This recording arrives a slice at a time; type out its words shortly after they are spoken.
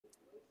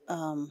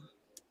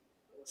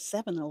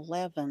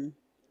7-Eleven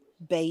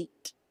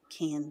baked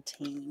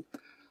canteen.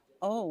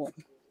 Oh,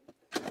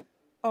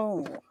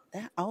 oh,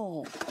 I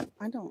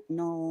don't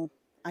know.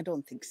 I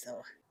don't think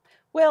so.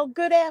 Well,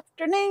 good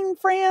afternoon,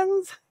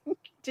 friends.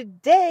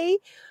 Today,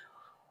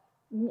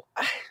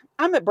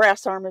 I'm at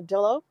Brass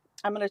Armadillo.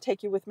 I'm going to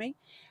take you with me.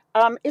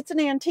 It's an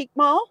antique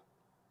mall,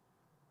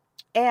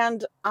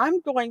 and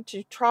I'm going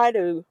to try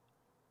to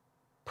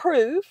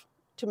prove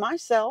to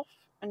myself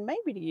and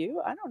maybe to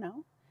you, I don't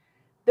know,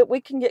 that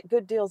we can get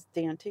good deals at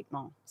the antique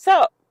mall.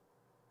 So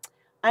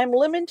I'm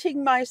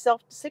limiting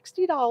myself to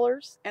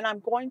 $60, and I'm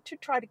going to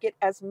try to get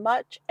as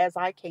much as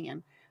I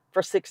can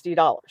for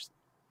 $60.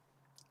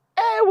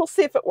 We'll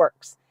see if it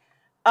works.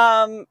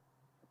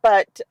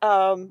 But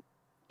they're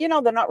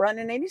not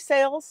running any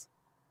sales,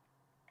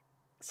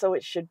 so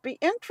it should be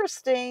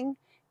interesting.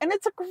 And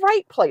it's a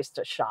great place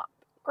to shop.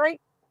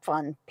 Great,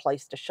 fun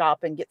place to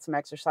shop and get some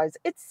exercise.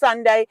 It's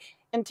Sunday,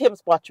 and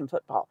Tim's watching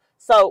football.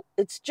 So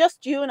it's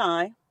just you and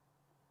I,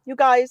 you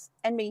guys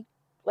and me.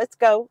 Let's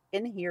go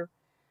in here.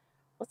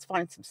 Let's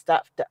find some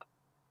stuff to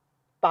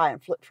buy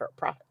and flip for a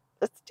profit.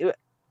 Let's do it.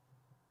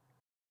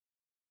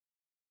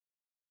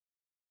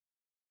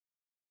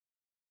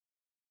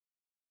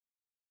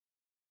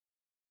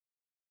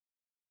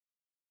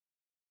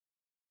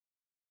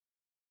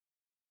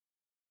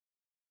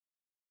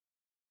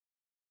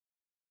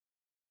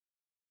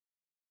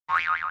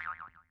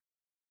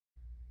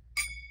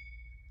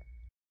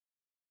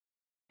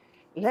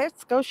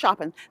 Let's go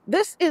shopping.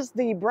 This is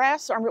the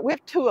Brass Armadillo. We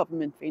have two of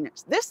them in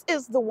Phoenix. This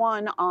is the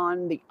one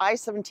on the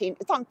I-17.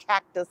 It's on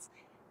Cactus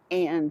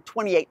and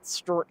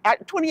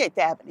 28th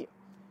Avenue.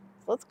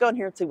 So let's go in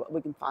here and see what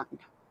we can find.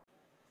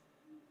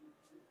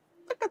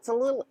 Look, it's a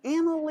little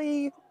Anna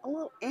Lee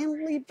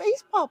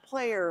baseball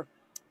player.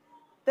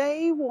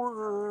 They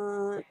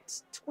want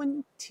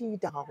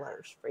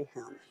 $20 for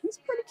him. He's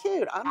pretty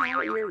cute. I don't know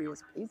what year he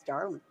is, but he's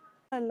darling.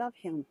 I love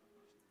him.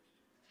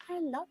 I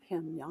love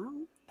him,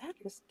 y'all. That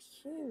is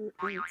cute.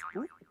 And it's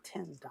only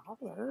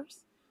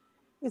 $10.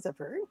 He's a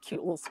very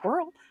cute little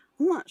squirrel.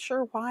 I'm not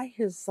sure why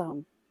I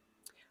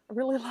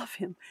really love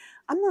him.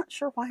 I'm not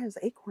sure why his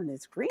acorn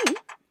is green.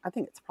 I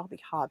think it's probably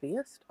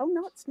hobbyist. Oh,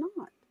 no, it's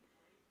not.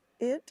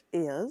 It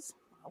is,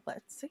 well,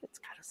 let's see, it's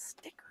got a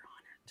sticker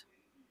on it.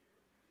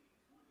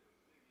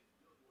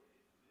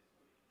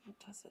 What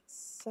does it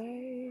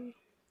say?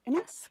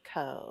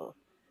 UNESCO.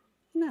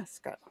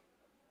 UNESCO.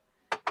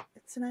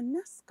 It's an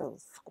UNESCO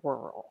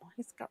squirrel.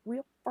 He's got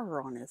real fur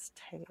on his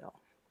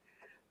tail.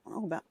 I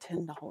don't know about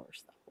 $10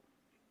 though.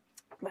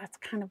 That's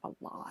kind of a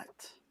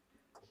lot.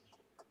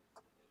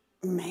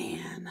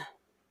 Man,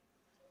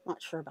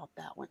 not sure about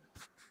that one.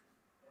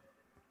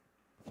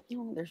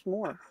 Oh, there's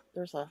more.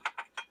 There's a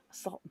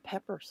salt and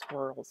pepper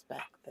swirls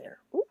back there.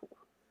 Ooh,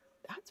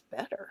 that's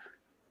better.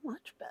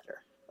 Much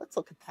better. Let's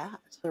look at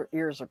that. Their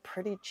ears are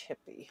pretty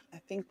chippy. I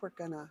think we're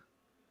gonna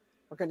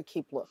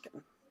keep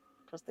looking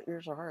because the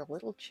ears are a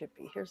little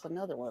chippy. Here's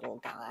another little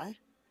guy.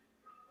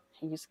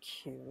 He's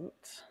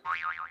cute.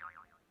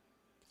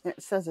 It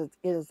says it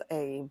is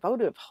a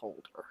votive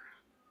holder.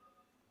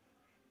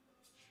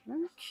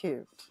 Very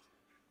cute.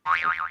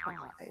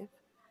 5.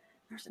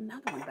 There's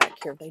another one back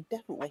here. They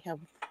definitely have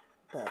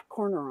the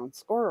corner on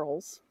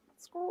squirrels.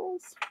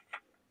 Squirrels.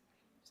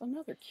 There's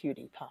another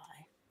cutie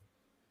pie.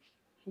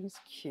 He's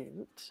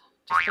cute.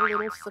 Just a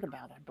little sit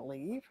about, I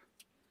believe.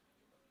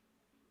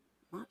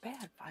 Not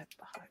bad, $5.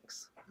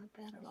 Not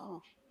bad at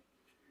all.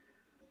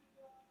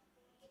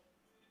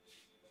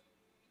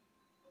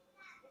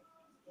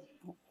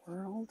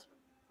 World.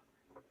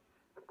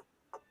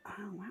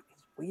 Oh, that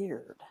is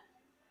weird.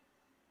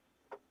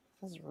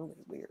 This is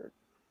really weird.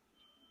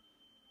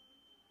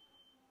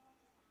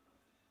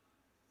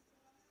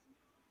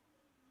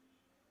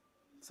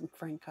 Some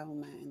Franco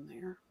man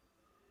there.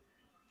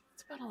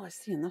 That's about all I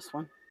see in this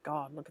one.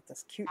 God, look at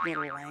this cute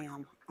little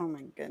lamb. Oh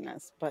my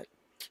goodness. But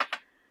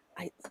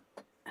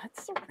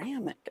that's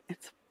ceramic.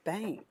 It's a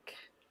bank.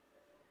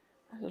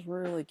 That is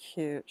really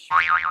cute.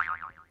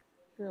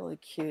 Really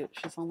cute.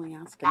 She's only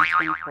asking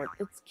 $20 for it.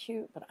 It's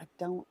cute, but I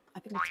think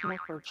it's more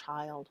for a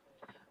child.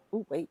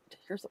 Oh, wait.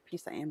 Here's a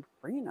piece of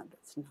amberina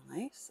that's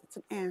nice. It's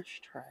an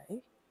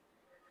ashtray.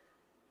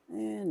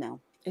 No,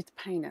 it's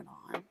painted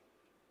on.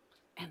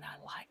 And I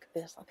like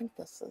this. I think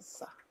this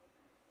is,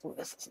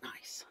 this is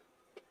nice.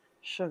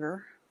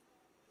 Sugar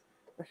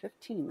for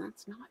 15.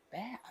 That's not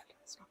bad.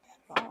 It's not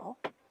bad at all.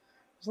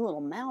 There's a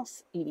little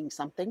mouse eating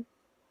something.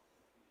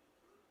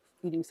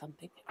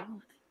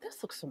 Oh,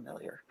 this looks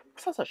familiar.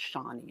 This has a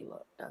shiny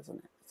look, doesn't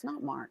it? It's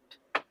not marked,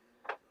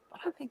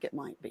 but I think it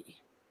might be.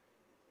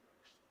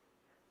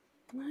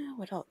 Well,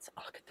 what else?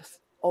 Oh, look at this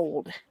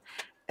old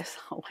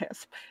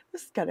SOS.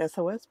 This has got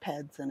SOS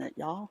pads in it,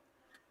 y'all.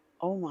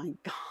 Oh my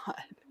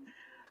God.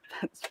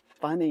 That's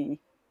funny.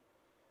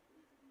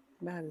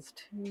 That is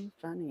too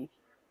funny.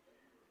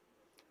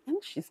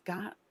 And she's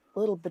got a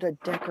little bit of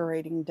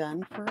decorating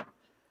done for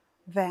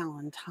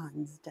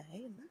Valentine's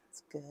Day.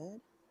 That's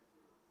good.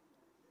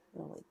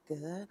 Really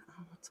good.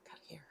 Oh, what's got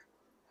here?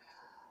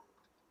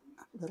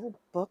 A little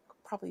book,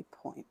 probably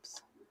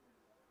poems.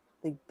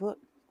 The book,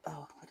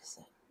 oh, what is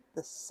it?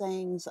 The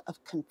Sayings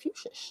of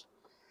Confucius.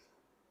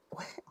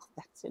 Well,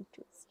 that's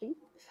interesting.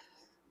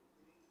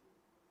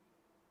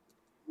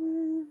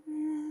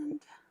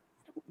 And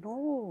I don't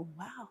know.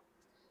 Wow.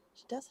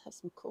 She does have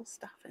some cool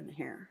stuff in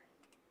here.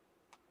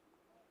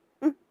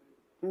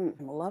 I'm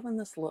loving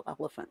this little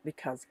elephant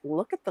because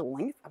look at the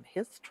length of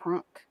his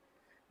trunk.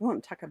 You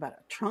want to talk about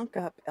a trunk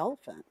up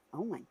elephant.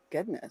 Oh my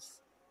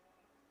goodness.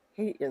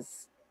 He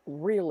is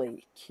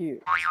really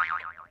cute.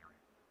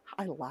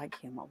 I like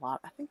him a lot.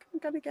 I think I'm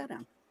going to get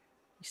him.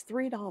 He's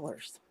 $3.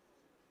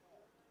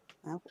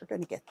 Well, we're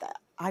going to get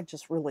that. I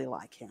just really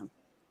like him.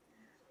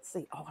 Let's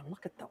see. Oh, and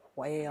look at the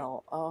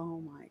whale. Oh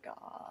my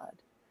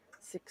God.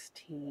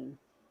 16.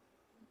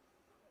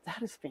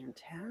 That is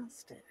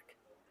fantastic.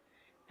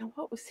 Now,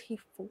 what was he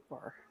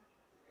for?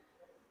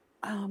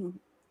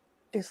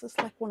 Is this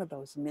like one of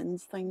those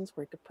men's things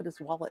where he could put his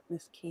wallet and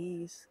his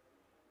keys?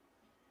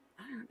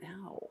 I don't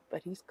know,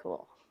 but he's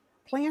cool.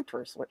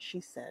 Planters, what she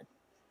said.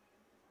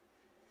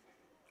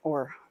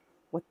 Or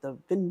what the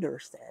vendor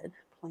said.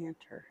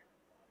 Planter.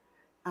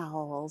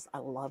 Owls. I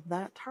love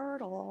that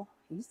turtle.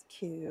 He's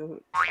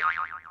cute.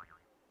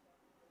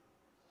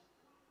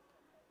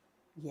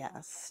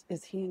 Yes.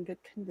 Is he in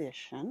good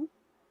condition?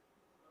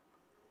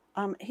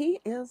 He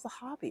is a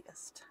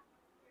hobbyist.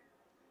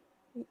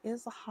 He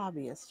is a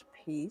hobbyist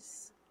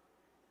piece.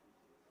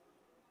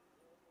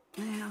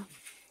 Yeah.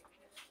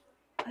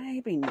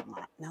 Maybe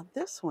not. Now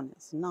this one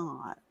is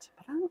not.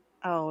 But I don't.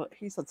 Oh,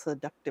 he's a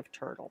seductive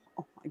turtle.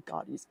 Oh my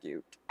God, he's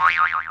cute.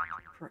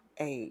 For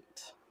 $8.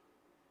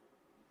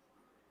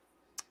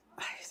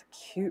 He's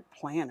a cute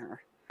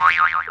planner. A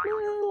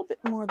little bit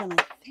more than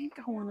I think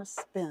I want to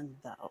spend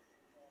though,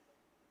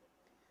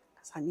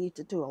 because I need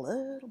to do a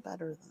little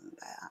better than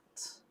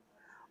that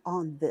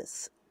on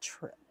this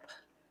trip.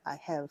 I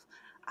have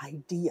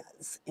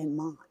ideas in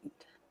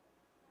mind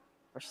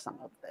for some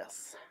of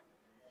this.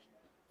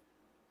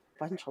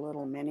 Bunch of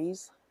little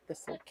minis.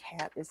 This little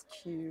cat is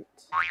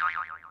cute.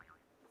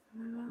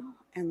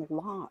 And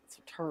lots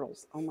of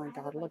turtles. Oh my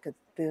God, look at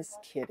this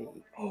kitty.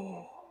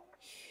 Oh,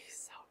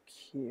 he's so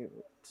cute.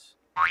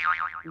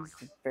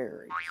 He's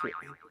very cute.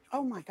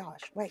 Oh my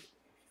gosh, wait.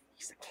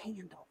 He's a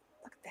candle.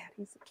 Look at that.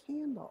 He's a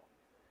candle.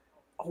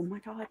 Oh my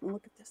God, and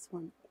look at this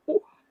one.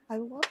 Oh, I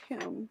love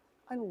him.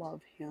 I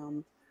love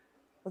him.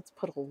 Let's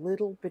put a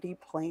little bitty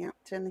plant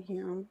in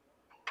him.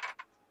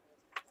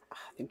 Oh,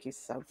 I think he's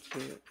so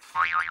cute.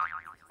 Oh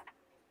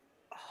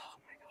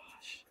my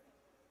gosh.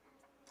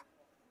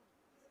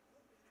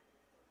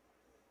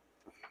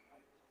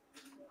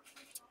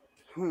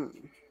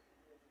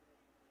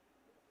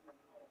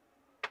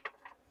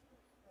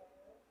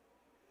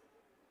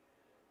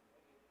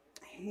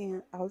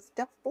 And oh, it's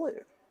Deaf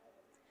Blue.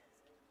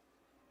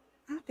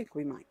 I think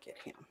we might get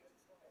him.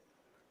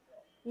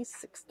 He's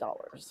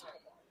 $6.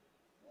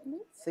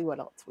 Let's see what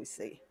else we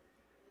see.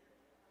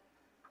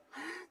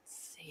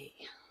 Let's see.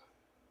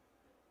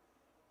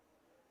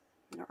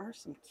 There are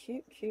some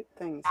cute, cute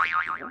things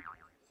here.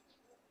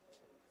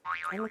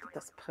 Hey, look at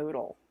this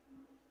poodle.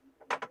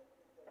 Oh my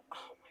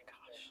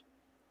gosh.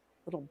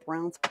 Little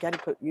brown spaghetti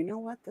poodle. You know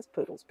what? This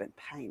poodle's been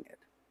painted.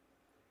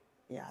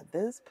 Yeah,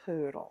 this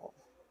poodle,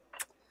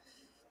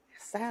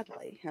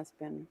 sadly, has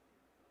been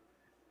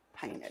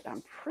painted.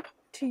 I'm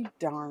pretty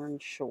darn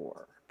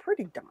sure.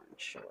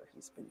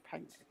 He's been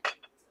painted.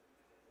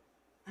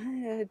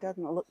 It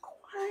doesn't look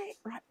quite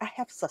right. I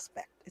have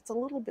suspect. It's a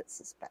little bit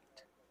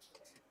suspect.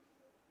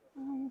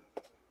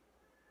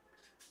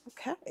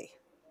 Okay.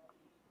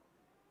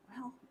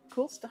 Well,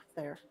 cool stuff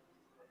there.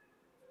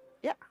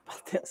 Yeah, how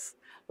about this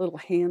little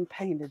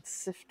hand-painted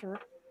sifter?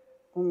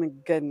 Oh my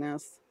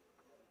goodness.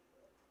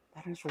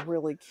 That is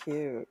really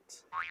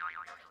cute.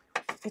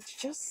 It's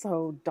just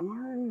so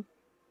darn,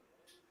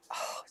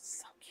 oh, it's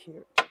so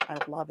cute. I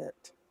love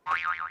it.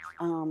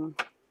 Wow,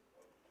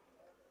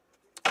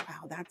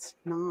 that's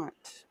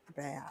not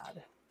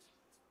bad.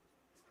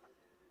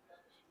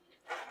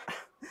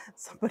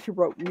 Somebody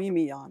wrote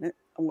Mimi on it.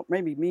 Well,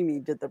 maybe Mimi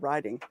did the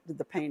writing, did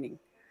the painting.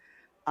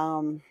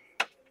 I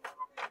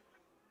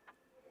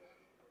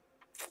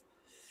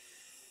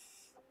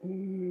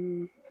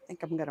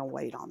think I'm going to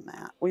wait on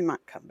that. We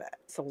might come back.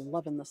 So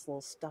loving this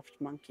little stuffed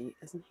monkey.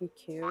 Isn't he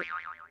cute?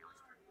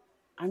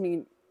 I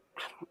mean,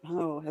 I don't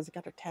know. Has he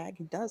got a tag?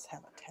 He does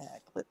have a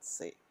tag. Let's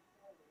see.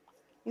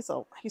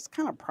 He's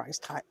kind of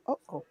priced high.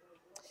 Uh-oh.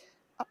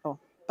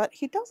 But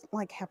he doesn't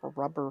like have a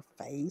rubber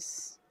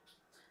face.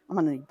 I'm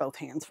going to need both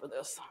hands for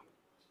this.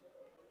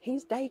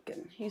 He's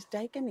Dakin. He's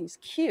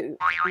cute.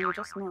 I'm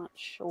just not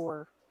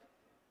sure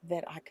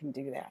that I can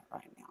do that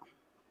right now.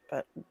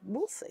 But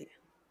we'll see.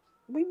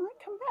 We might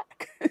come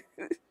back. I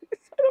don't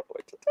know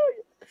what to tell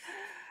you.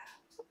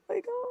 Oh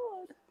my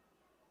God.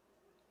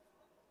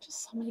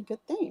 Just so many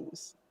good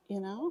things,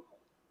 you know?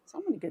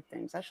 So many good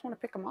things. I just want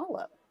to pick them all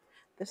up.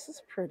 This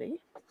is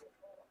pretty.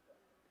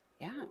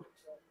 Yeah.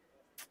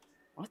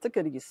 Lots of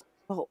goodies.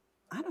 Well,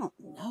 I don't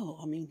know.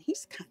 I mean,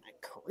 he's kind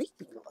of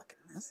creepy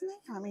looking, isn't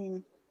he? I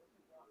mean,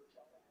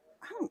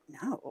 I don't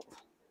know.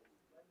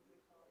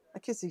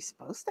 Like, is he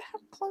supposed to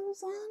have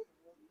clothes on?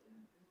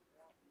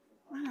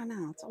 I don't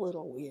know. It's a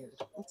little weird.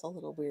 It's a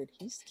little weird.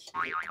 He's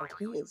cute. Oh,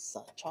 he is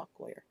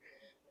chalkware.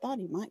 Thought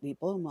he might be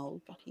blow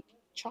mold, but he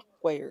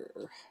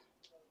chalkware.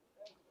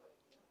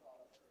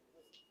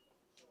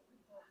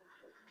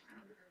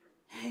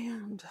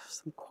 And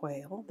some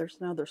quail. There's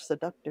another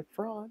seductive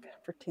frog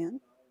for 10.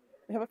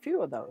 We have a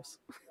few of those.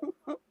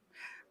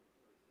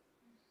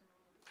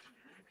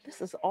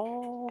 This is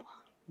all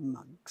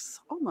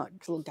mugs. All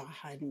mugs. Little guy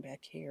hiding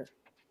back here.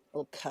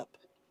 Little cup.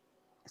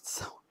 It's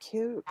so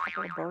cute.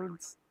 Little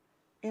birds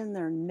in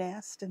their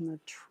nest in the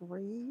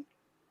tree.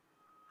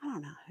 I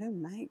don't know who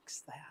makes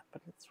that,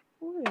 but it's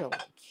really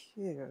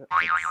cute.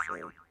 Let's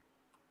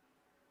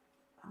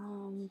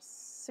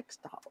see.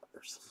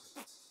 $6.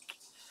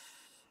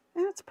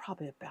 And it's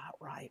probably about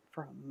right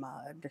for a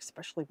mug,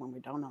 especially when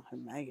we don't know who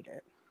made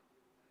it.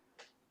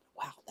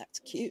 Wow, that's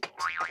cute.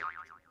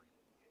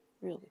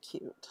 Really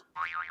cute.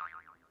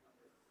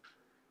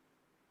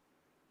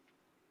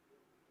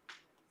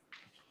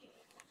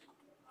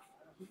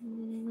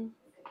 And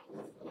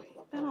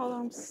all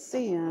I'm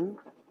seeing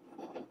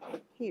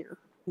here.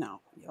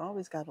 No, you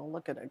always got to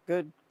look at a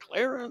good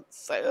clearance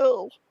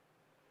sale.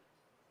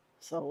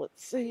 So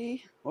let's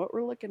see what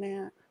we're looking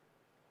at.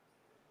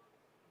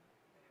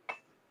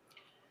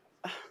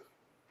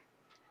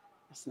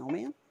 A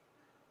snowman.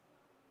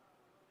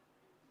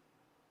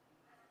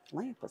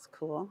 Lamp is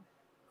cool.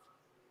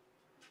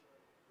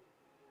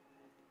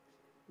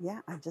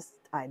 Yeah, I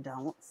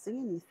don't see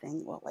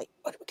anything. Well, wait,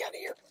 what do we got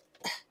here?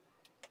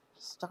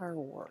 Star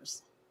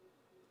Wars.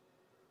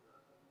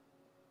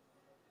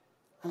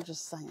 I'm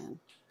just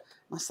saying.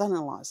 My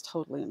son-in-law is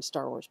totally in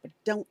Star Wars, but I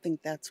don't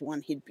think that's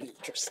one he'd be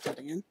interested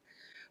in.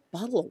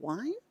 Bottle of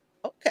wine?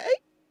 Okay.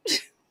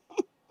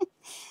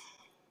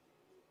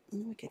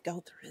 We could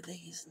go through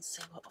these and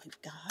see what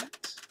we've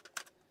got.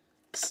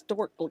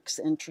 Stork looks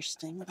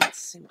interesting. Let's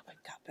see what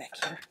we've got back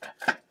here.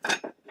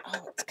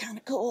 Oh, it's kind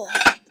of cool.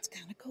 It's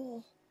kind of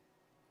cool.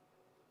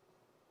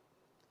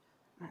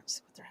 All right, let's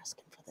see what they're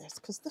asking for this,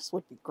 because this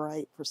would be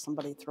great for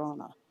somebody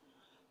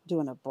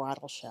doing a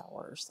bridal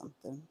shower or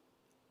something.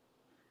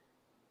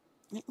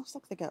 It looks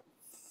like they got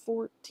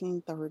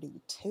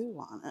 $14.32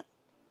 on it.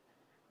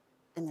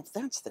 And if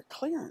that's their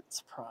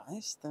clearance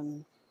price,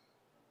 then,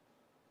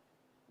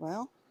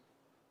 well,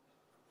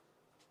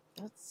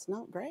 that's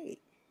not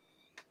great.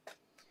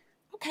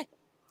 Okay,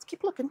 let's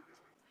keep looking.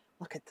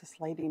 Look at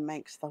this lady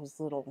makes those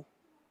little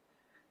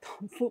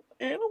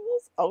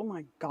animals. Oh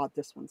my God,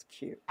 this one's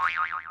cute.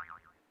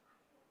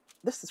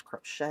 This is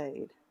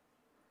crocheted.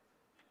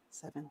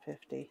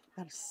 $7.50.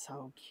 That is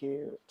so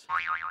cute.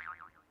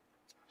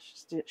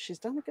 She's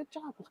done a good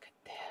job. Look at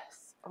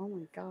this. Oh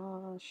my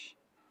gosh.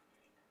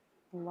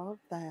 Love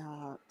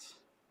that.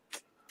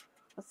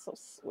 That's so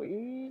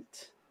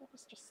sweet. That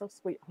was just so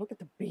sweet. Look at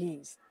the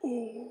bees.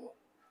 Oh,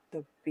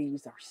 the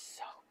bees are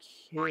so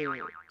cute.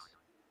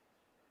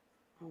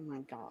 Oh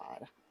my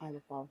God. I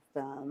love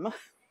them.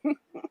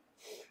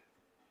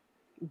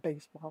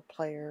 Baseball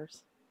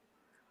players.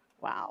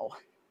 Wow.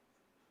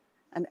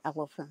 An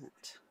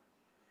elephant.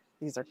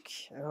 These are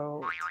cute.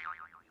 Oh,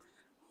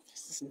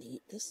 this is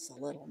neat. This is a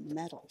little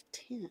metal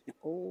tin.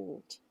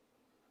 Old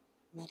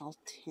metal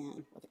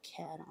tin with a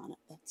cat on it.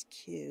 That's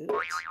cute.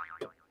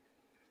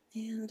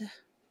 And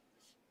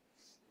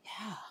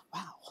yeah,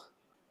 wow.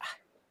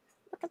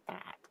 Look at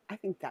that. I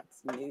think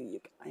that's new, you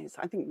guys.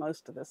 I think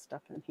most of this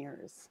stuff in here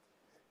is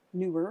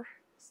newer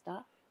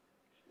stuff.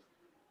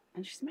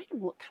 And she's made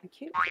them look kind of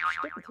cute.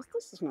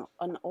 This is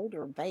an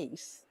older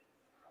vase.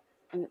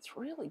 And it's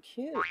really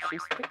cute.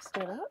 She's fixed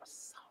it up.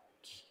 So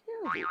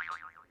cute.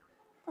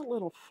 A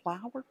little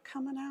flower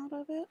coming out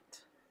of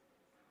it.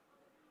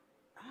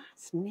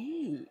 That's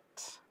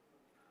neat.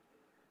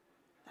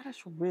 That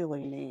is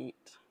really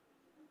neat.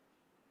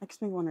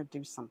 Makes me want to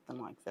do something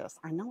like this.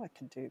 I know I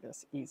could do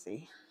this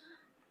easy.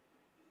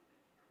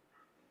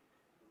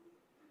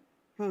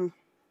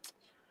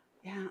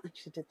 Yeah, and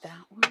she did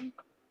that one.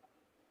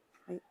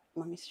 Wait,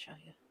 let me show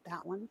you.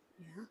 That one,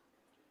 yeah.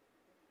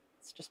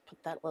 Let's just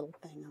put that little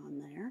thing on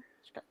there.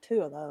 She's got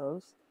 2 of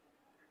those.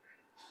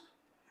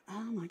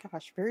 Oh my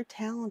gosh, very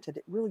talented.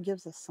 It really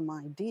gives us some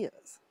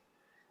ideas.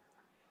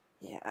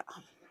 Yeah,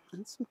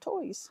 and some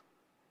toys.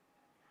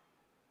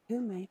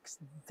 Who makes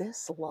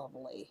this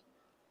lovely?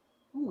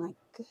 Oh my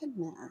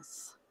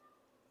goodness.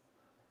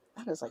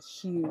 That is a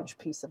huge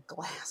piece of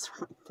glass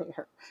right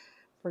there.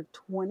 For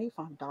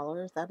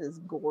 $25, that is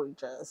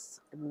gorgeous.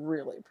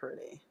 Really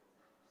pretty.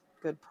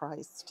 Good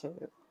price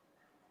too.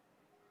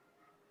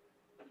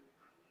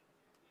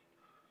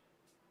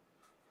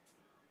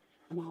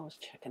 I'm always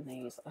checking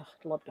these. Ugh,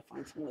 I'd love to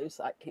find some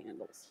lucite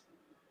candles.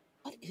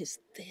 What is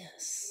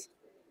this?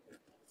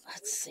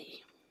 Let's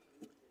see.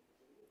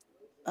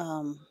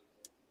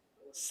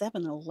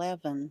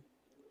 7-Eleven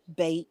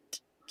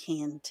baked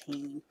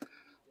canteen.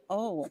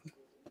 Oh,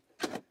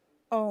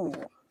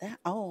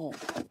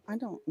 I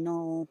don't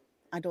know.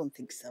 I don't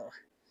think so.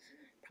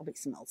 Probably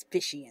smells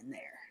fishy in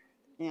there.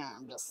 Yeah,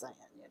 I'm just saying,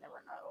 you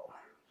never know.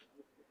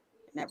 You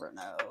never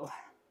know.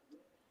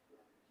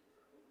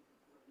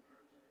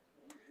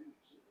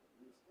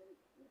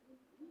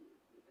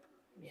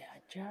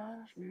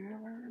 Just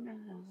never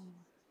know.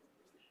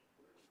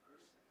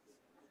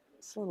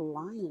 This little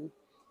lion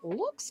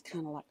looks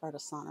kind of like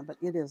Artisana, but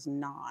it is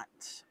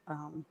not.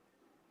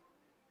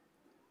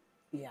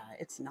 Yeah,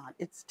 it's not.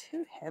 It's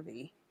too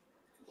heavy.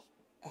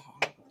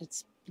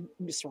 It's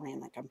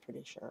ceramic, I'm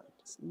pretty sure.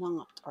 It's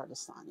not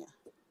Artisana.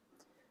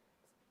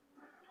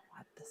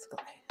 What this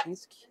guy?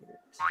 He's cute.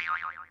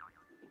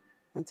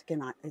 Once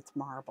again, it's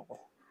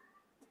marble.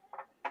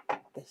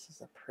 This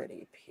is a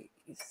pretty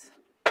piece.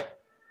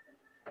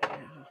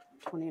 Yeah,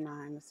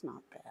 29 is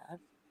not bad.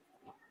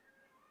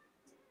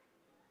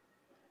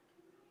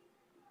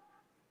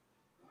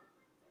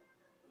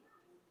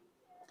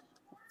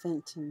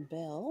 Fenton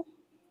Bell.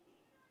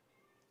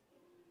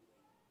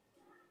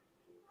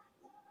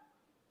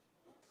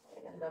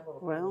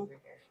 Well,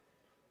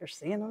 you're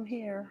seeing them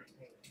here.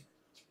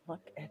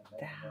 Look at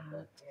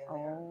that.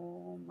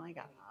 Oh my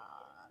God.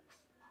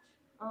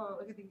 Oh,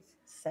 look at these.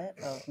 Set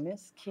of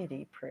Miss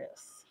Kitty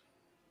Press.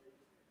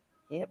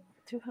 Yep,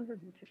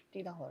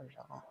 $250,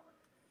 y'all.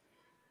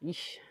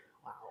 Yeesh.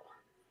 Wow.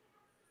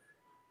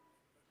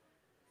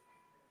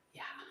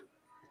 Yeah,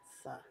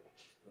 it's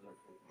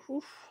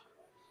oof.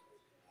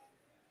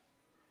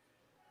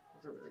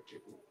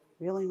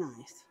 Really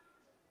nice.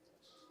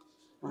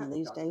 One of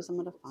these days I'm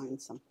gonna find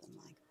something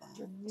like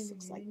that. This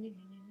looks like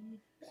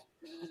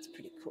that's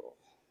pretty cool.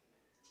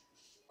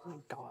 Oh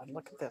my God,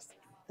 look at this.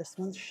 This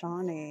one's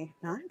Shawnee.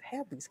 Now I've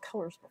had these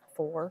colors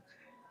before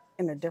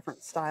in a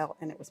different style,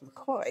 and it was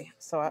McCoy.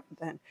 So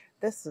then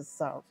this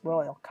is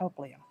Royal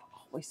Copley. I've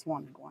always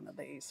wanted one of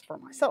these for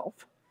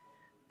myself,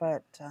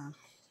 but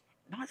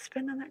not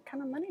spending that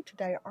kind of money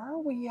today, are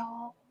we,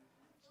 y'all?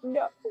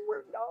 No,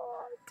 we're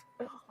not.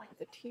 Oh, like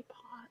the teapot.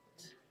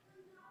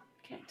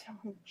 Can't tell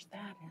how much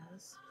that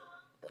is.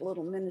 The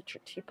little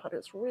miniature teapot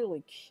is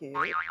really cute.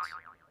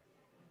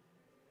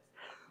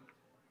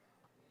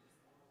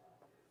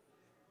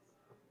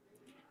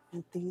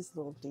 And these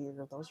little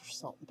deer, those are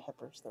salt and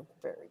peppers. They're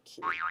very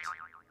cute.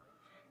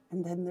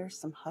 And then there's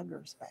some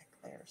huggers back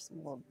there, some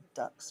little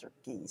ducks or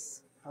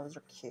geese. Those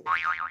are cute. I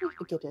have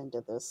to get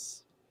into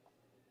this.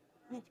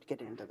 I have to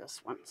get into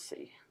this one.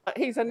 See,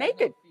 he's a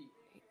naked.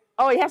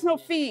 Oh, he has no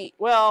feet.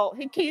 Well,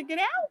 he can't get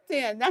out.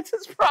 Then that's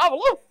his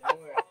problem.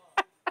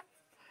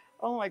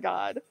 Oh my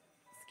God,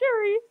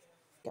 scary.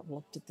 I've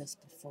looked at this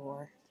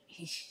before.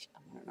 Eesh, I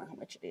don't know how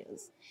much it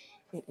is.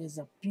 It is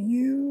a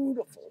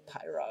beautiful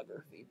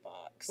pyrography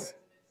box.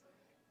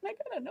 And I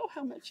gotta know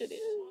how much it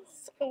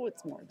is. Oh,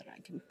 it's more than I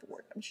can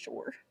afford, I'm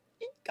sure.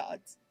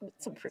 God,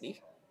 it's so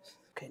pretty.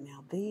 Okay,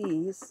 now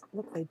these,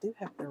 look, they do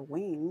have their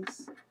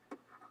wings.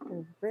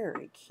 They're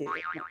very cute.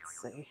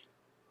 Let's see.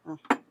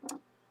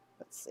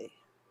 Let's see.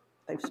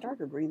 They've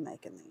started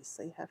remaking these,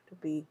 so you have to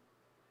be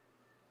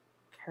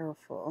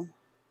careful.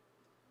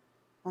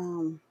 But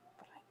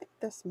I think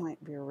this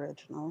might be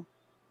original.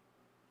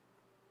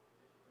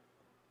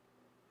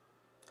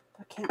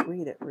 I can't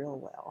read it real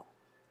well.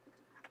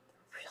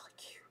 Really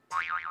cute.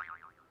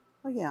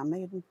 Oh yeah,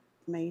 made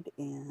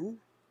in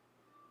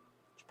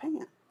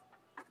Japan.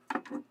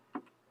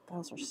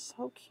 Those are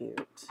so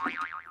cute.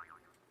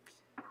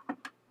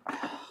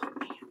 Oh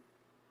man,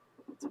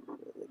 it's a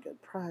really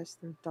good price.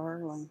 They're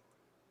darling.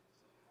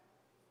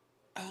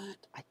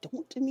 But I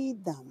don't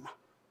need them.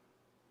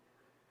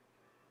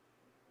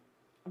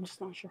 I'm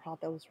just not sure how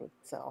those would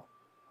sell.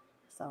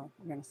 So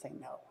we're gonna say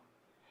no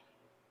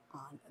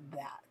on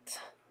that.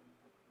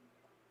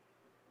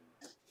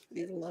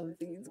 I love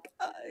these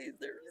guys.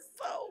 They're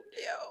so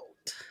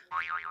cute.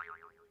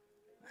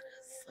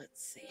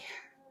 Let's see.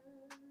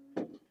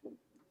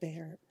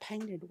 They're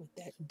painted with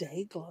that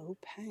Day Glow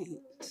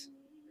paint.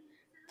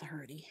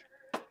 30.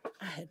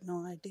 I had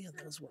no idea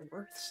those were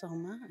worth so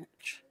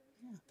much.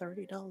 Yeah,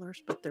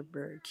 $30, but they're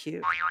very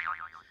cute.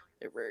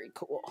 They're very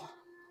cool.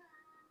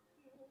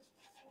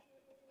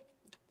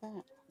 Look at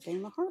that.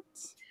 Game of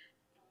Hearts.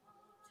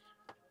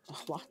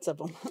 Oh, lots of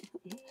them.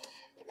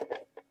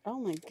 Oh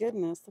my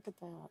goodness, look at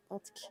that.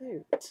 That's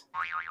cute. That's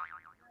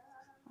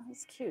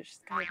cute.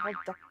 She's got it all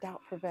decked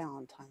out for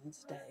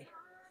Valentine's Day.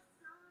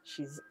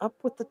 She's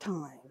up with the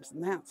times,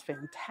 and that's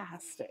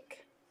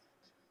fantastic.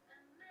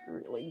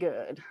 Really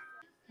good.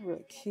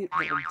 Really cute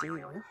little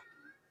deer.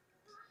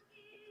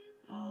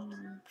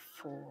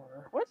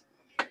 For what?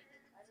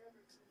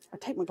 I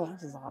take my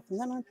glasses off, and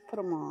then I put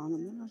them on,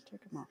 and then I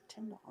take them off.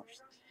 $10.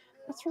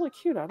 That's really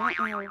cute. I don't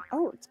know.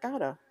 Oh, it's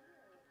got a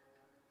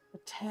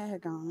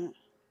tag on it.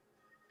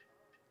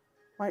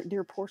 White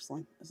deer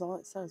porcelain is all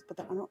it says, but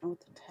I don't know what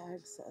the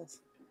tag says.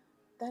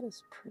 That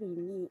is pretty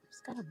neat. It's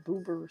got a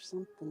boober or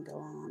something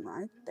going on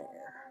right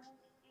there.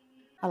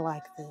 I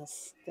like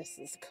this. This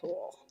is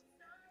cool.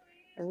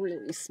 A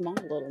really small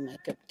little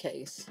makeup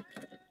case.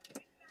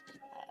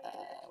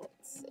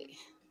 Let's see.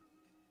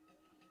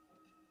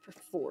 For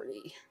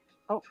 40.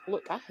 Oh,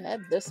 look, I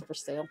had this for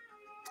sale.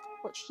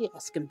 What's she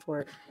asking for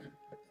it?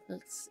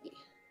 Let's see.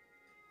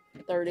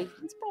 30.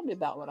 It's probably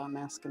about what I'm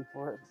asking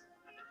for it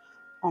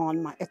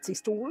on my Etsy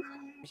store.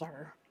 Here's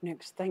our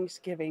next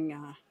Thanksgiving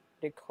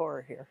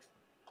decor here.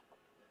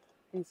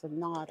 He's a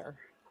nodder.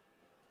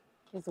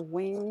 His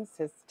wings,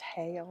 his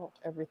tail,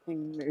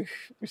 everything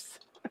moves.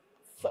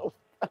 So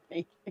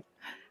funny.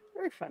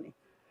 Very funny.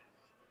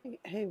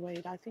 Hey,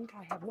 wait, I think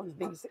I have one of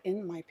these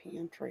in my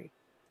pantry.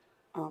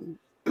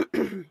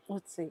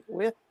 Let's see,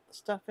 with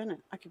stuff in it.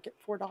 I could get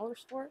 $4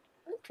 for it.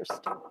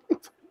 Interesting.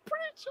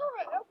 Pretty sure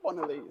I have one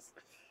of these.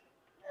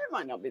 It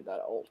might not be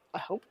that old. I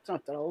hope it's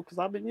not that old because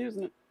I've been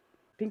using it.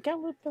 Pink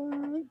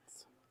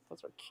elephants.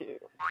 Those are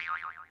cute.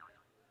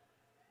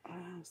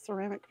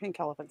 Ceramic pink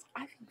elephants.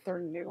 I think they're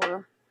newer.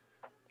 They're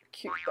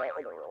cute though.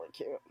 They're really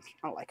cute.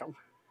 I like them.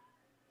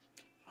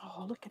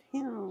 Oh, look at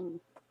him.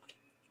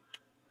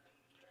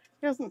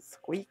 He doesn't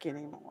squeak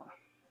anymore.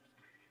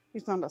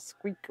 He's not a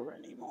squeaker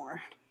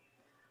anymore.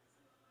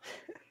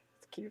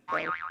 It's cute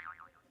though.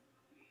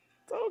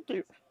 So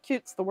cute.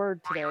 Cute's the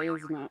word today,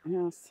 isn't it?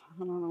 Yes. I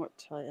don't know what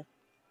to tell you.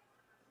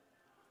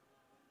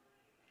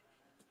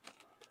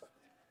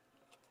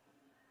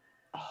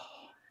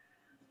 Oh,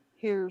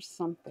 here's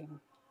something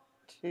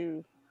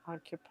to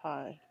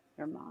occupy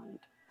your mind.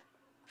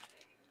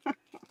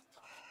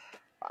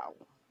 Wow.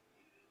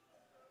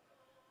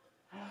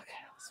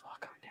 Okay, let's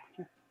walk on down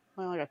here.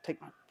 Well, I gotta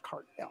take my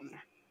cart down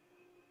there.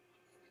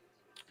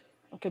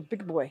 Okay,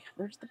 big boy.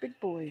 There's the big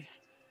boy.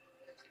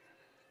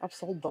 I've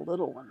sold the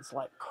little ones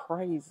like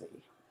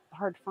crazy.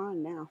 Hard to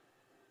find now.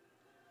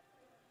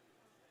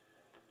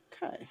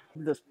 Okay,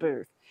 this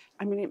booth.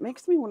 I mean, it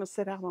makes me want to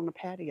sit out on a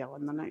patio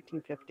in the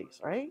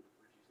 1950s, right?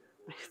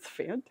 It's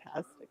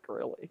fantastic,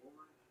 really.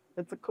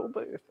 It's a cool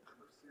booth.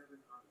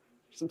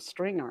 Some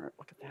string art.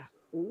 Look at that.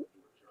 Ooh,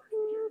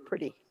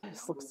 pretty.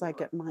 This looks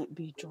like it might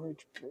be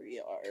George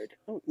Briard.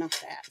 Oh, not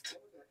that.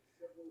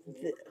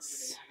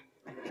 This,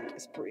 I think,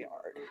 is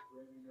Briard.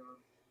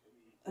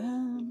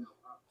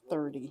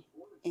 30.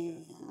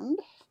 And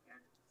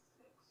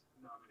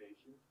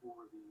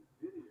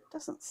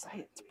doesn't say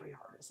it's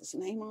Briard. Is his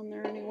name on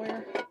there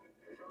anywhere?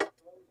 I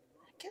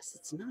guess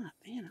it's not.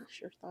 Man, I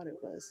sure thought it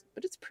was.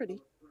 But it's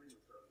pretty.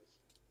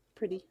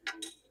 Pretty.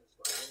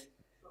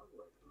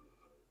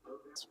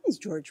 This one's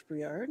George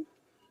Briard.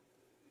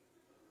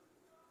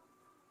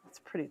 That's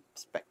pretty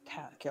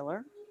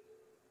spectacular.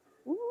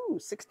 Ooh,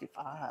 65.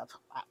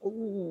 Wow.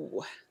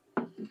 Ooh.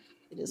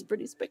 It is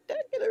pretty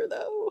spectacular,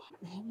 though.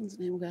 What heaven's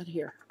name we got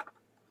here?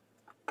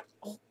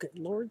 Oh, good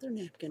Lord, they're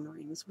napkin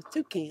rings with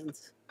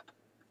toucans.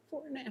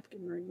 4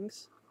 napkin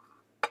rings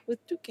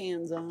with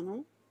toucans on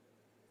them.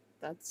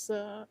 That's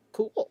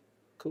cool.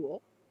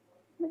 Cool.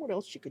 I wonder what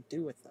else you could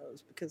do with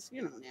those because,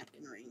 you know,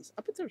 napkin rings.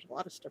 I bet there's a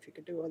lot of stuff you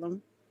could do with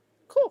them.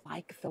 Cool.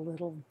 Like the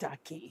little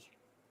ducky.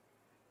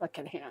 Look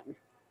at him.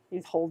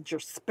 He holds your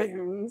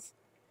spoons.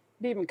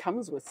 It even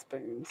comes with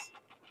spoons.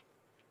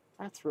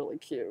 That's really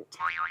cute.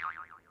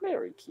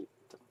 Very cute.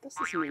 This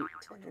is neat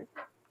too.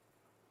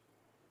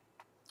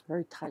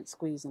 Very tight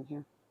squeeze in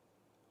here.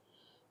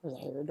 There's a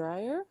hair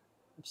dryer.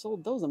 I've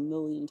sold those a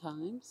million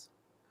times.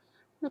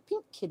 And a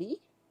pink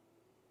kitty.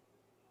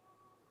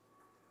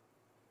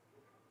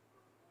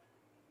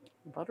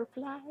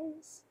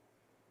 Butterflies.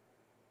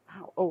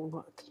 Wow. Oh,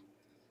 look.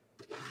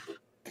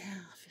 Yeah,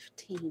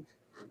 15.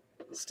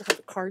 Still have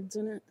the cards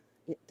in it?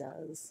 It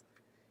does.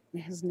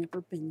 It has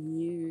never been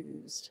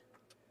used.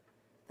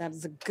 That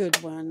is a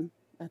good one.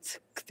 That is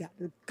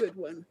a good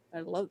one.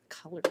 I love the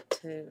color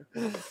too.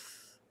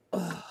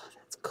 Oh,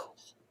 that's cool.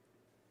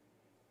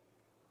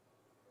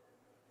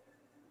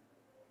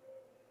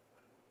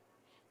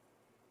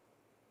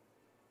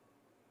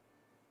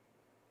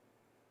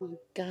 Oh my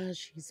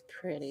gosh, he's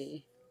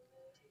pretty.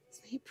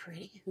 Isn't he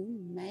pretty? Who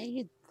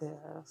made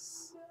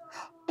this?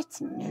 It's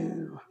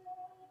new.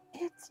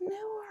 It's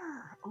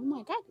newer. Oh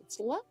my God, it's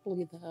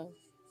lovely though.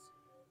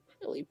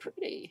 Really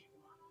pretty.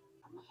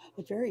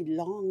 A very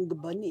long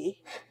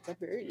bunny. It's a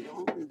very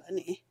long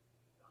bunny.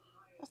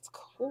 That's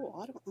cool.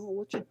 I don't know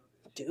what you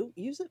do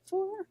use it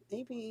for.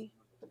 Maybe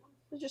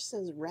it just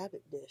says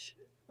rabbit dish.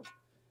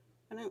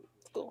 I know.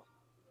 It's cool.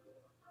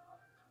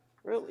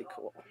 Really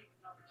cool.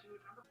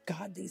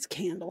 God, these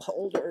candle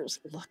holders.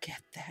 Look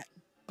at that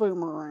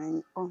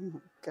boomerang. Oh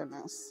my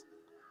goodness.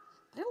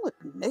 They look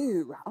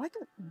new. I like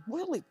it.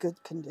 Really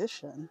good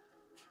condition.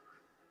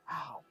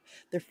 Wow.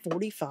 They're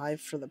 $45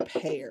 for the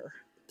pair.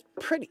 They're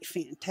pretty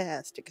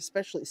fantastic,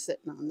 especially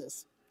sitting on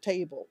this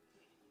table.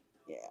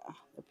 Yeah,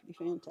 they're pretty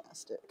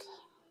fantastic.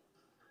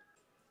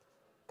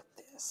 Look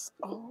at this.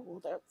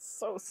 Oh, that's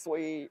so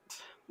sweet.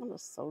 That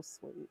is so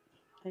sweet.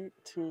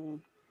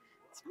 18.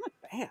 It's not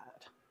bad.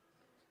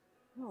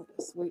 Really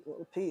a sweet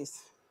little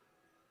piece.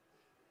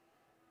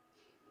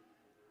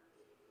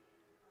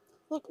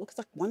 Look, looks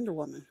like Wonder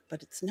Woman,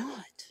 but it's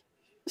not.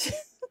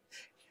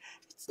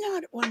 It's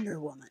not Wonder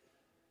Woman.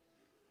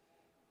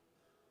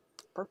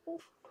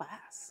 Purple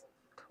glass.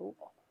 Cool.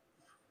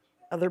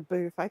 Other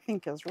booth I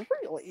think is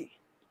really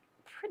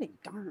pretty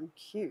darn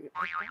cute. They've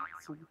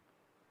got some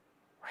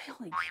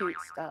really cute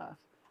stuff.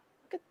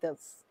 Look at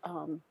this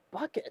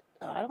bucket.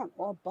 I don't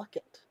know, a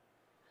bucket.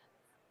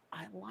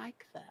 I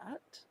like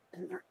that.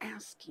 And they're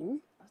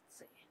asking, let's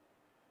see,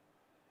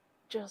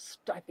 just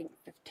I think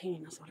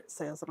 15 is what it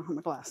says. I don't have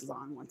my glasses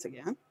on once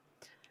again.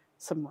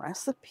 Some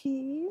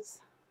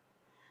recipes.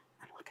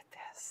 And look at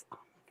this. Oh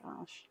my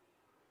gosh.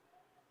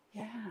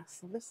 Yeah,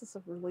 so this is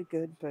a really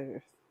good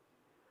booth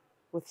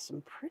with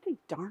some pretty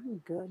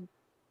darn good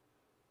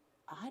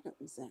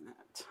items in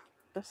it.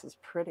 This is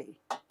pretty.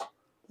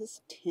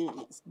 This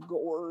tin is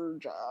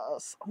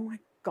gorgeous. Oh my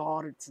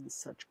God, it's in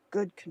such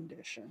good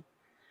condition.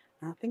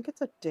 And I think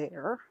it's a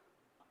dare.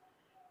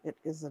 It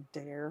is a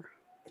dare.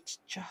 It's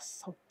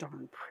just so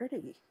darn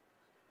pretty.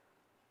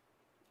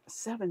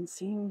 7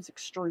 seems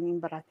extreme,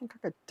 but I think I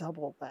could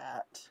double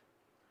that.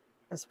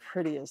 As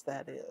pretty as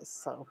that is.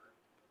 So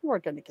we're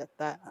going to get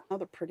that.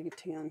 Another pretty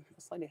tin.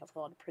 This lady has a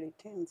lot of pretty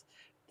tins.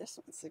 This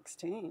one's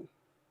 16.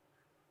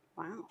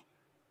 Wow.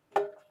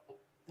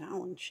 That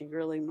one she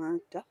really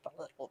marked up a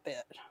little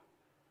bit.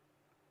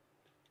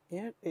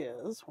 It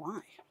is.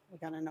 Why? We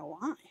got to know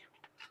why.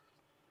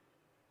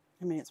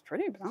 I mean, it's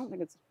pretty, but I don't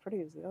think it's as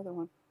pretty as the other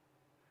one.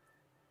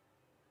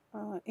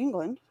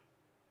 England.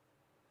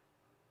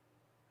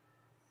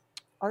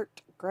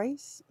 Art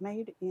Grace,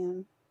 made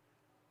in,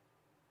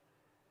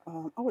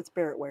 oh, it's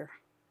Barrett ware.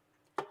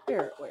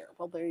 Barrett ware.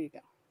 Well, there you go.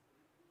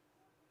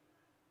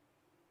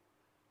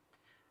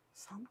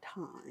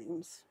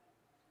 Sometimes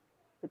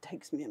it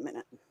takes me a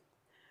minute.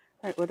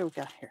 All right, what do we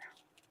got here?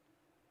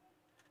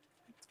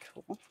 That's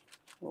cool. A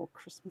little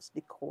Christmas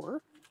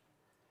decor.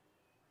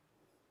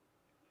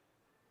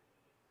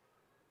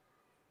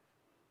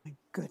 My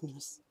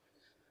goodness.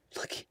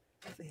 Look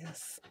at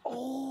this.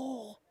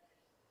 Oh,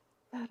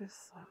 that is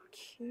so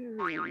cute.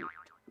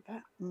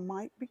 That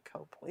might be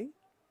Copley.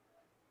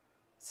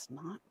 It's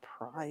not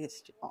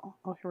priced, y'all.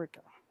 Oh, here we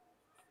go.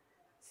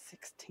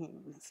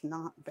 16. It's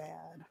not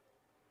bad.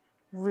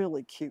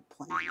 Really cute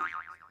plant.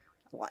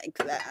 Like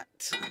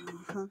that.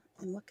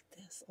 And look at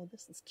this. Oh,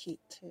 this is cute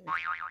too.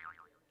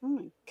 Oh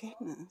my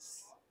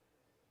goodness.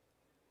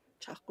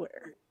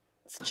 Chalkware.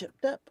 It's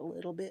chipped up a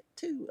little bit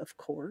too, of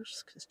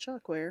course, because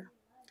chalkware.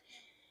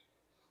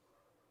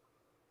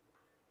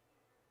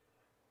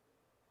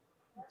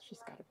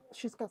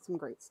 She's got some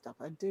great stuff.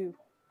 I do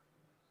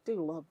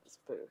love this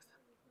booth.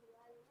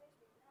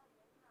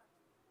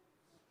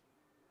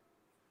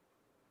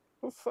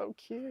 It's so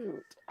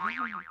cute. Oh my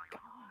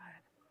God.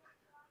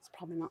 It's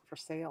probably not for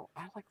sale.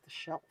 I like the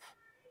shelf,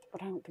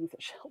 but I don't think the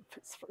shelf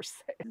is for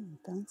sale.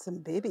 Found some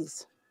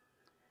babies.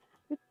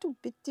 Little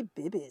bitty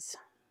babies.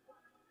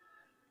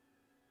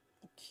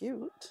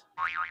 Cute.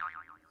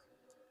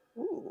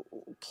 Ooh,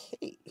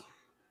 okay.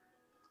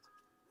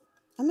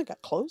 And they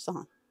got clothes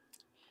on.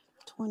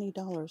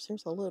 $20.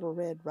 Here's a Little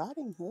Red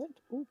Riding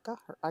Hood. Ooh, God,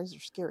 her eyes are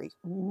scary.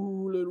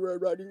 Ooh, Little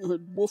Red Riding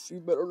Hood, wolf, you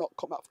better not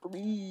come after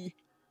me.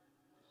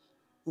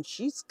 And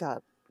she's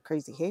got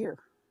crazy hair.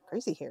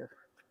 Crazy hair.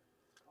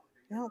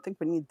 I don't think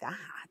we need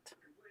that.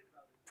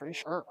 Pretty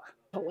sure.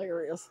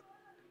 Hilarious.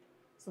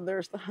 So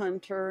there's the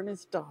hunter and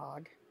his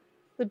dog.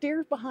 The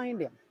deer's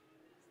behind him.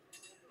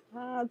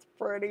 That's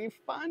pretty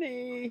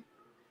funny.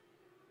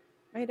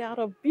 Made out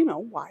of, you know,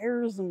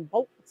 wires and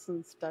bolts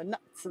and stuff,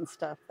 nuts and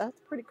stuff.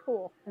 That's pretty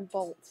cool. And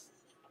bolts.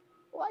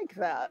 Like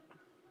that.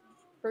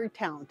 Very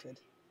talented.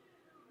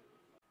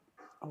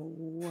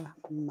 Oh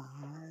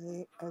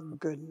my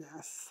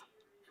goodness.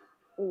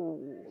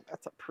 Oh,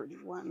 that's a pretty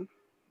one.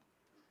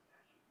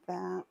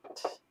 That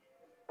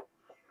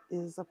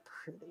is a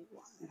pretty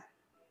one.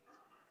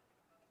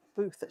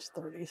 Booth is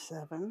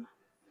 37.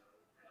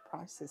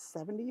 Price is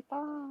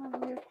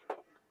 75.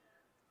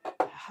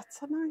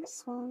 That's a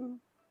nice one.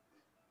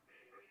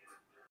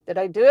 Did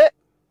I do it?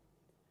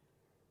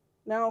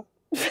 No.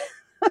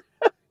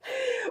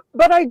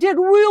 But I did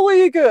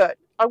really good.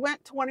 I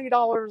went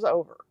 $20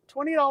 over.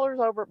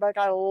 $20 over, but I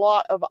got a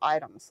lot of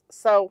items.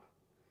 So,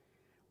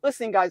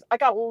 listen, guys, I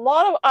got a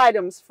lot of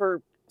items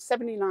for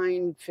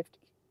 $79.50.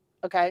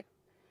 Okay.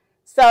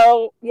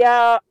 So,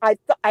 yeah, I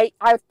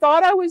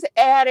thought I was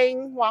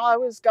adding while I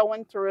was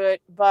going through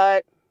it,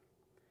 but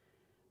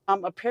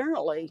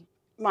apparently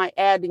my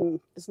adding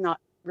is not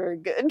very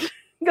good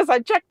because I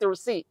checked the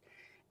receipt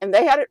and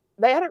they had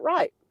it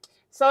right.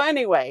 So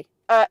anyway,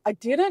 I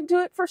didn't do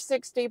it for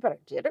 60, but I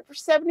did it for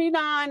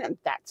 79, and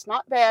that's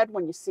not bad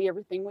when you see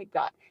everything we've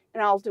got.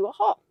 And I'll do a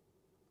haul.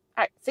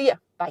 All right, see ya.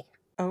 Bye.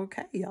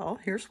 Okay, y'all,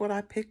 here's what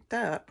I picked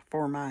up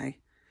for my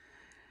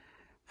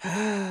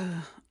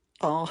a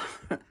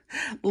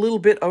little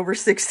bit over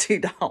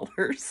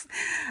 $60.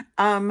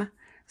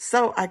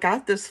 So I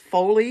got this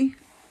Foley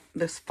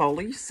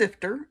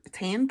sifter. It's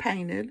hand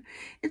painted.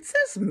 It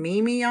says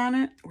Mimi on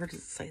it. Where does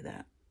it say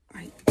that?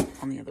 Right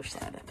on the other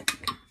side, I think.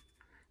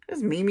 It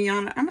says Mimi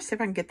on it. I'm gonna see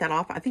if I can get that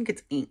off. I think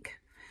it's ink.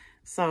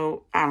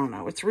 So I don't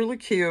know. It's really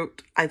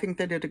cute. I think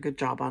they did a good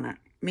job on it.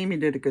 Mimi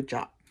did a good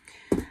job.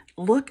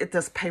 Look at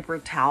this paper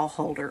towel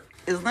holder.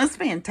 Isn't this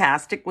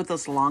fantastic with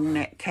this long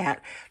neck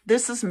cat?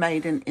 This is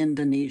made in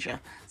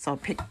Indonesia. So I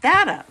picked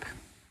that up.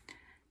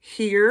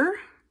 Here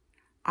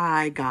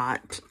I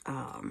got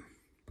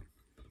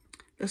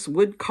this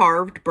wood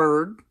carved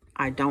bird.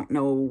 I don't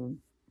know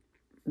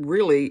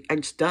really.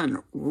 It's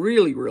done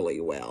really, really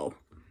well.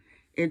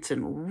 It's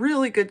in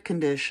really good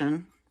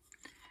condition.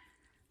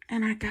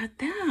 And I got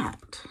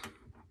that.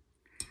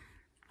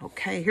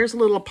 Okay, here's a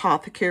little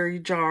apothecary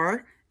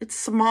jar. It's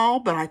small,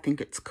 but I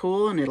think it's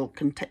cool, and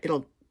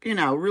it'll, you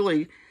know,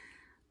 really,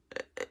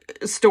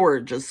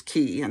 storage is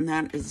key, and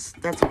that's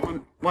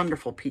a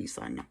wonderful piece.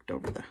 I knocked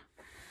over the,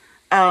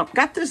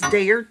 got this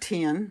Dare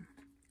tin.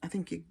 I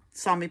think you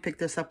saw me pick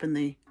this up in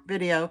the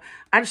video.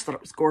 I just thought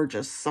it was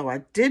gorgeous, so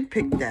I did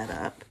pick that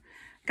up.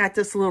 Got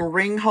this little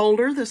ring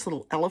holder, this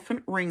little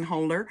elephant ring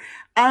holder.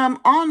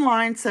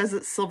 Online says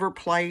it's silver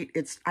plate.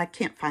 I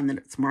can't find that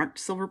it's marked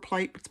silver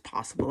plate, but it's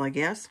possible, I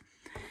guess.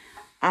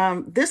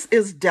 This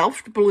is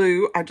Delft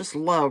blue. I just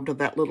loved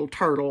that little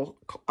turtle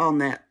on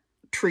that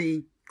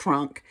tree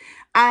trunk.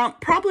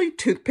 Probably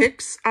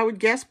toothpicks, I would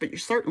guess, but you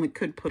certainly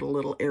could put a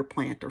little air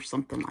plant or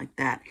something like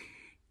that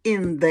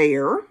in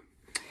there.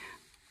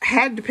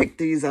 Had to pick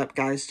these up,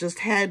 guys. Just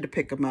had to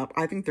pick them up.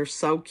 I think they're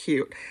so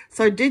cute.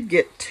 So I did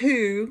get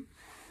 2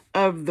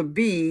 of the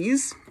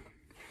bees,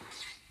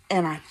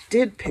 and I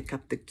did pick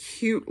up the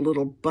cute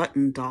little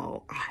button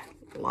doll. I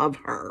love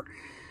her.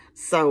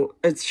 So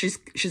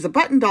she's a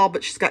button doll,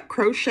 but she's got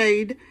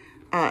crocheted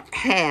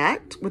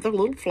hat with a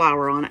little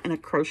flower on it and a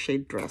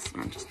crocheted dress.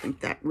 And I just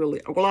think that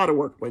really, a lot of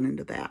work went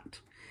into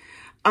that.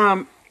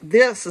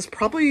 This is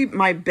probably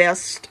my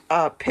best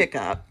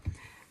pickup.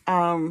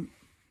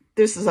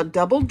 This is a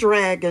double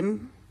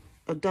dragon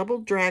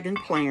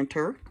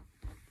planter.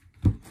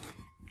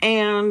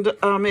 And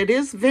it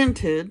is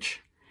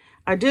vintage.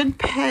 I did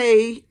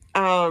pay,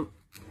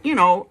 you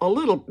know, a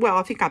little, well,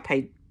 I think I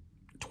paid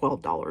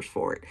 $12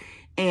 for it.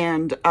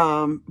 And,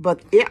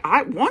 but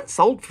one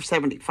sold for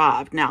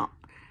 $75. Now,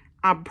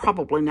 I'm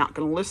probably not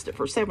going to list it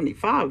for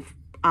 $75.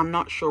 I'm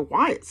not sure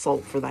why it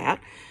sold for that.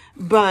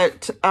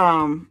 But,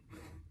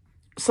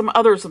 some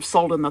others have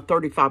sold in the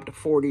 $35 to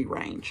 $40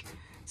 range.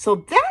 So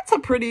that's a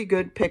pretty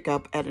good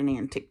pickup at an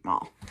antique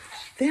mall.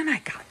 Then I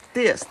got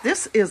this.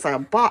 This is a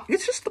box.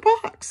 It's just a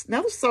box.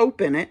 No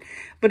soap in it.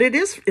 But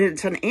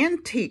it's an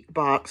antique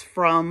box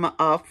from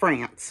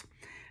France.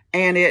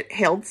 And it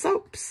held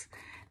soaps.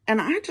 And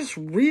I just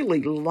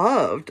really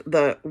loved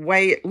the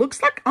way it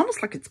looks like,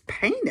 almost like it's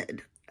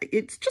painted.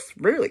 It's just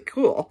really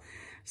cool.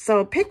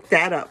 So I picked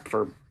that up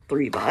for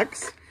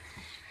 $3.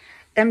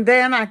 And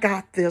then I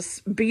got this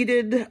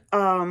beaded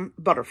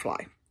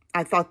butterfly.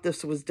 I thought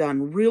this was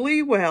done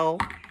really well,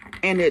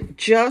 and it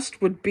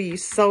just would be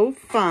so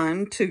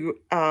fun to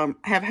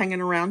have hanging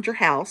around your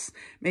house,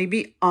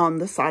 maybe on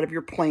the side of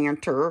your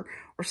planter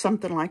or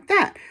something like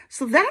that.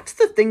 So that's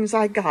the things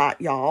I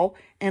got, y'all.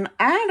 And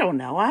I don't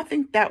know, I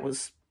think that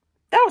was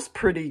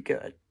pretty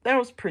good. That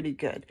was pretty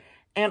good.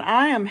 And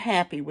I am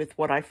happy with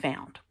what I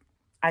found.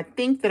 I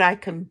think that I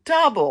can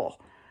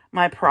double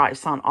my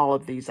price on all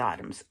of these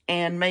items,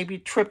 and maybe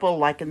triple,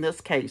 like in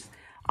this case,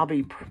 I'll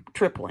be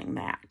tripling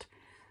that.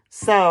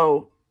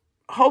 So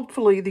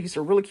hopefully these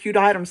are really cute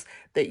items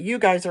that you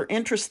guys are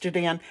interested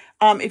in.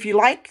 If you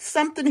like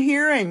something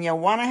here and you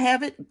want to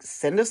have it,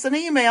 send us an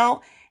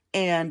email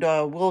and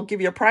we'll give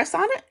you a price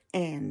on it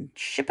and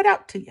ship it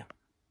out to you.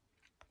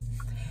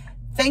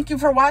 Thank you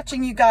for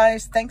watching, you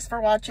guys. Thanks for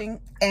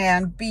watching.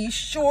 And be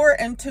sure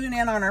and tune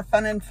in on our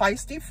Fun and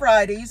Feisty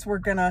Fridays. We're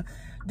going to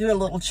do a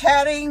little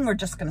chatting. We're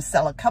just going to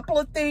sell a couple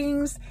of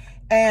things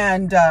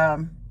and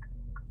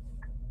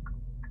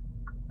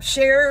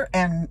share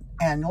and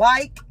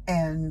like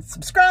and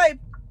subscribe.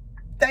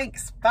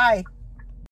 Thanks. Bye.